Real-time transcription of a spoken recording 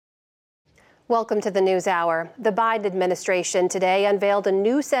Welcome to the News Hour. The Biden administration today unveiled a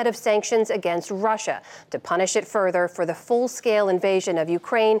new set of sanctions against Russia to punish it further for the full-scale invasion of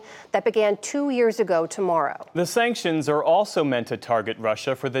Ukraine that began 2 years ago tomorrow. The sanctions are also meant to target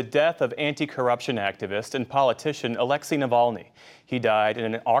Russia for the death of anti-corruption activist and politician Alexei Navalny. He died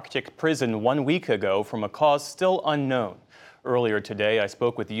in an Arctic prison 1 week ago from a cause still unknown. Earlier today, I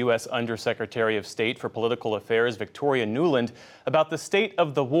spoke with U.S. Undersecretary of State for Political Affairs Victoria Nuland about the state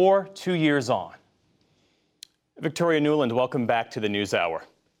of the war 2 years on. Victoria Nuland, welcome back to the News Hour.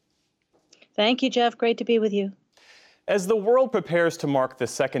 Thank you, Jeff. Great to be with you. As the world prepares to mark the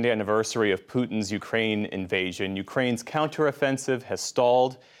second anniversary of Putin's Ukraine invasion, Ukraine's counteroffensive has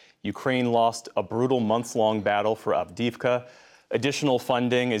stalled. Ukraine lost a brutal months-long battle for Avdiivka. Additional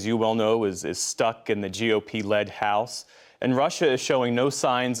funding, as you well know, is stuck in the GOP-led House. And Russia is showing no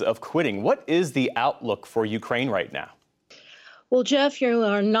signs of quitting. What is the outlook for Ukraine right now? Well, Jeff, you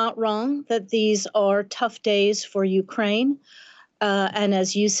are not wrong that these are tough days for Ukraine. And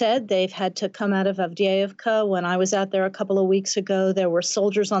as you said, they've had to come out of Avdiivka. When I was out there a couple of weeks ago, there were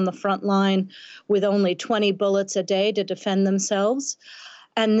soldiers on the front line with only 20 bullets a day to defend themselves.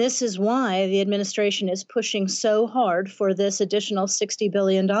 And this is why the administration is pushing so hard for this additional $60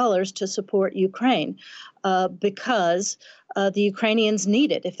 billion to support Ukraine, because the Ukrainians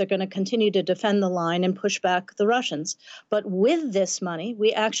need it if they're going to continue to defend the line and push back the Russians. But with this money,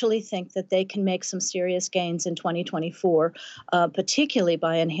 we actually think that they can make some serious gains in 2024, particularly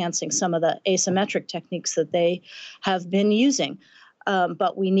by enhancing some of the asymmetric techniques that they have been using.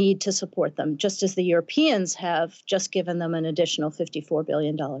 But we need to support them, just as the Europeans have just given them an additional $54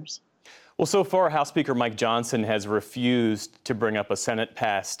 billion. Well, so far, House Speaker Mike Johnson has refused to bring up a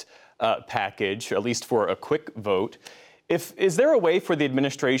Senate-passed package, at least for a quick vote. Is there a way for the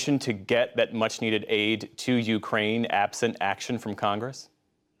administration to get that much-needed aid to Ukraine absent action from Congress?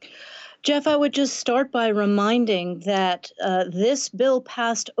 Jeff, I would just start by reminding that this bill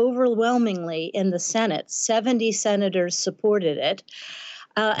passed overwhelmingly in the Senate. 70 senators supported it.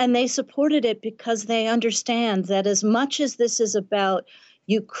 And they supported it because they understand that as much as this is about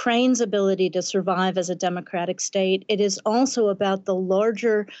Ukraine's ability to survive as a democratic state, it is also about the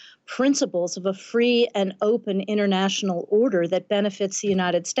larger principles of a free and open international order that benefits the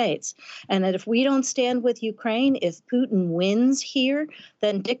United States. And that if we don't stand with Ukraine, if Putin wins here,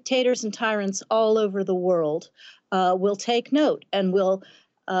 then dictators and tyrants all over the world will take note and will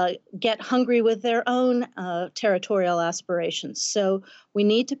get hungry with their own territorial aspirations. So we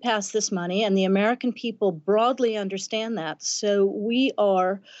need to pass this money, and the American people broadly understand that. So we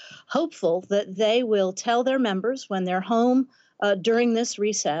are hopeful that they will tell their members when they're home during this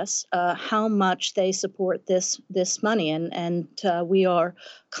recess how much they support this money, and we are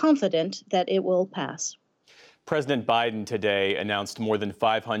confident that it will pass. President Biden today announced more than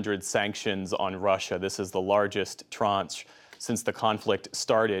 500 sanctions on Russia. This is the largest tranche since the conflict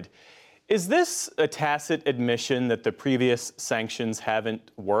started. Is this a tacit admission that the previous sanctions haven't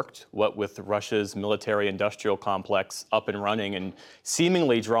worked, what with Russia's military-industrial complex up and running and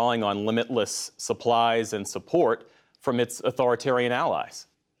seemingly drawing on limitless supplies and support from its authoritarian allies?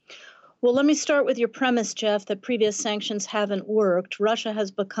 Well, let me start with your premise, Jeff, that previous sanctions haven't worked. Russia has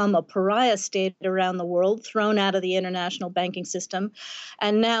become a pariah state around the world, thrown out of the international banking system,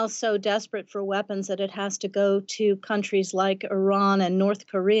 and now so desperate for weapons that it has to go to countries like Iran and North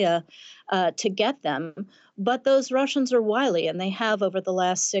Korea to get them. But those Russians are wily, and they have, over the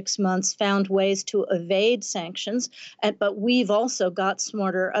last 6 months, found ways to evade sanctions. But we've also got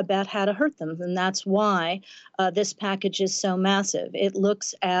smarter about how to hurt them, and that's why this package is so massive. It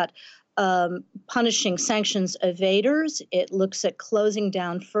looks at punishing sanctions evaders. It looks at closing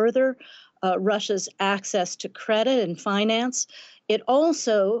down further Russia's access to credit and finance. It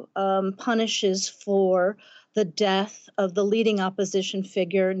also punishes for the death of the leading opposition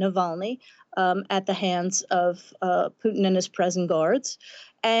figure, Navalny, at the hands of Putin and his present guards.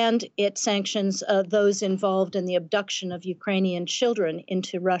 And it sanctions those involved in the abduction of Ukrainian children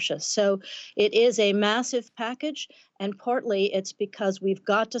into Russia. So it is a massive package, and partly it's because we've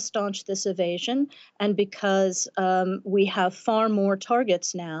got to staunch this evasion, and because we have far more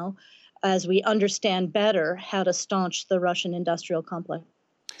targets now as we understand better how to staunch the Russian industrial complex.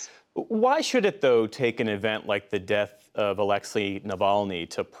 Why should it, though, take an event like the death of Alexei Navalny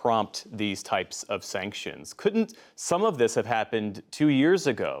to prompt these types of sanctions? Couldn't some of this have happened 2 years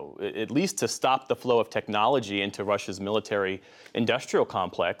ago, at least to stop the flow of technology into Russia's military-industrial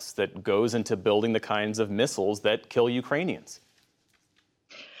complex that goes into building the kinds of missiles that kill Ukrainians?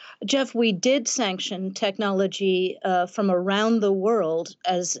 Jeff, we did sanction technology from around the world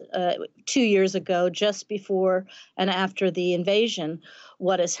as 2 years ago, just before and after the invasion.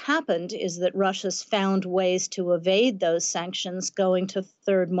 What has happened is that Russia's found ways to evade those sanctions, going to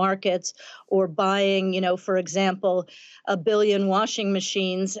third markets or buying, for example, 1 billion washing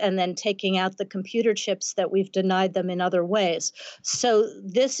machines and then taking out the computer chips that we've denied them in other ways. So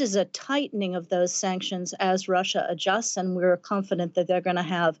this is a tightening of those sanctions as Russia adjusts, and we're confident that they're going to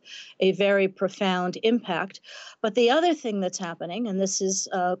have a very profound impact. But the other thing that's happening, and this is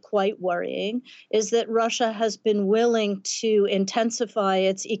quite worrying, is that Russia has been willing to intensify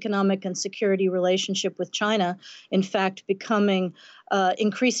its economic and security relationship with China, in fact, becoming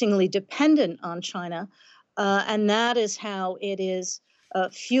increasingly dependent on China. And that is how it is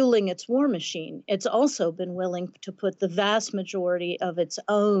fueling its war machine. It's also been willing to put the vast majority of its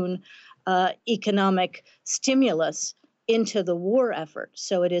own economic stimulus into the war effort.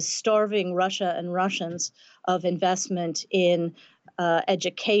 So it is starving Russia and Russians of investment in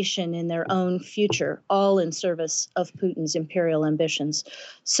education, in their own future, all in service of Putin's imperial ambitions.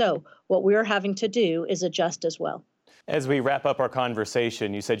 So what we're having to do is adjust as well. As we wrap up our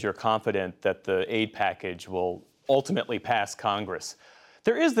conversation, you said you're confident that the aid package will ultimately pass Congress.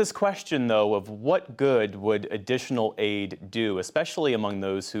 There is this question, though, of what good would additional aid do, especially among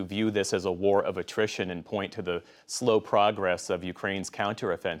those who view this as a war of attrition and point to the slow progress of Ukraine's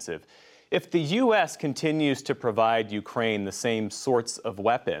counteroffensive. If the U.S. continues to provide Ukraine the same sorts of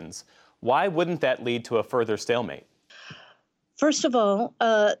weapons, why wouldn't that lead to a further stalemate? First of all,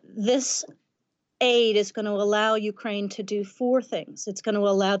 this aid is going to allow Ukraine to do 4 things. It's going to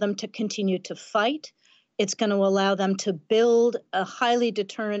allow them to continue to fight. It's going to allow them to build a highly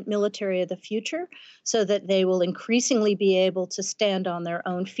deterrent military of the future so that they will increasingly be able to stand on their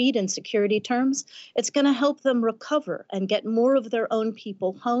own feet in security terms. It's going to help them recover and get more of their own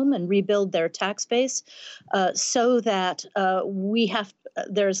people home and rebuild their tax base so that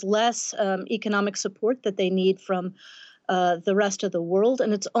there's less economic support that they need from the rest of the world.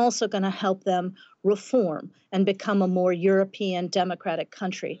 And it's also going to help them reform and become a more European democratic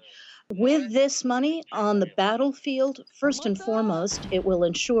country. With this money on the battlefield, first and foremost, it will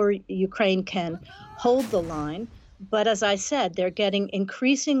ensure Ukraine can hold the line. But as I said, they're getting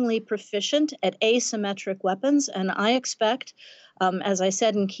increasingly proficient at asymmetric weapons. And I expect, as I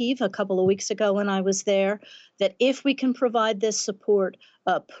said in Kyiv a couple of weeks ago when I was there, that if we can provide this support,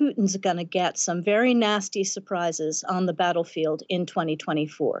 Putin's going to get some very nasty surprises on the battlefield in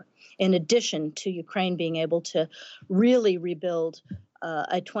 2024, in addition to Ukraine being able to really rebuild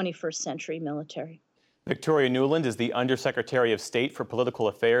a 21st century military. Victoria Nuland is the Undersecretary of State for Political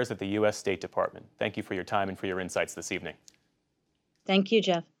Affairs at the U.S. State Department. Thank you for your time and for your insights this evening. Thank you,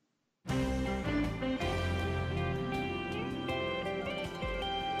 Jeff.